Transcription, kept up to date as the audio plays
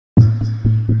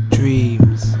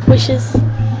Wishes.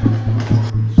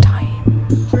 Time.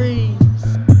 Dreams.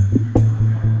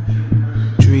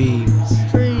 Dreams.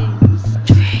 Dreams.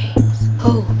 Dreams.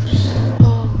 Hopes.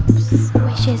 Hopes.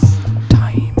 Wishes.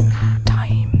 Time.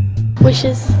 Time.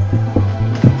 Wishes.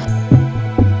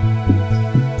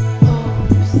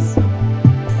 Hopes.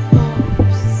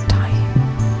 Hopes. Time.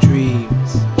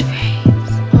 Dreams.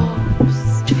 Dreams. Hopes.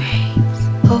 Dreams.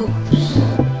 Hopes.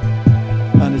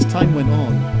 And as time went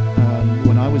on,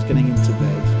 when I was getting into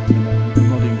bed,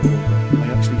 nodding over, I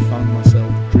actually found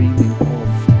myself dreaming of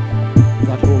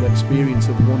that whole experience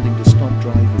of wanting to stop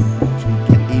driving and actually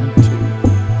get into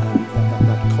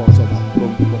that cot or that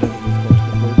bunk, whatever you've got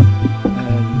above.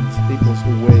 And it was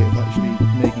a way of actually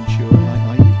making sure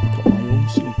I got my own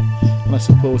sleep. And I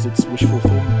suppose it's wish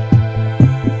fulfillment.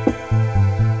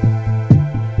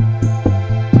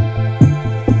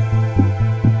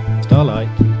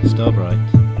 Starlight, star bright,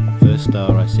 first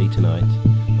star I see tonight.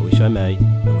 I wish I may,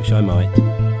 I wish I might,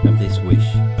 have this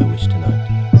wish I wish tonight.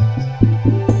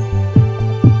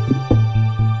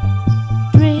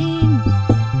 Dream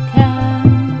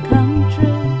can come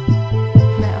true.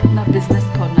 Na business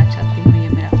call na chatting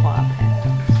med mig på appet.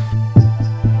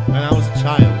 When I was a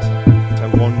child, I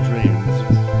won dreams.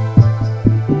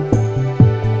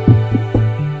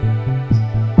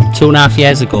 2.5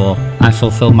 years ago, I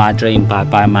fulfilled my dream by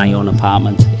buying my own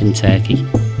apartment in Turkey.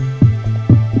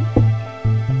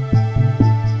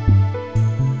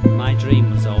 My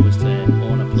dream was always to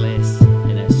own a place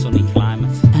in a sunny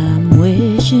climate. I'm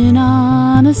wishing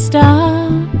on a star.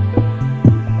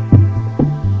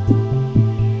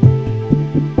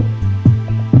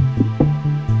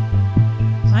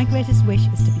 My greatest wish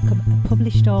is to become a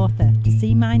published author, to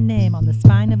see my name on the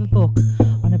spine of a book,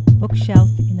 on a bookshelf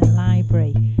in a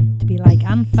library, to be like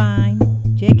Anne Fine,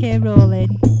 J.K. Rowling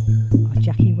or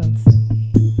Jackie Wilson.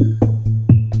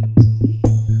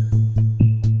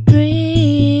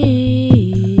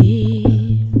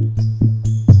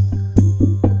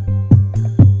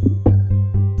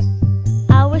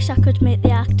 I wish I could meet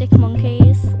the Arctic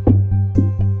monkeys.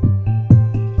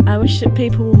 I wish that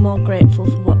people were more grateful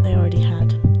for what they already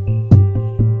had.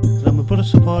 I'm a Borough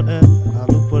supporter. I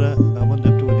love Borough. I want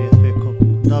them to win the FA Cup.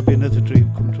 That'll be another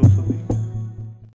dream come true.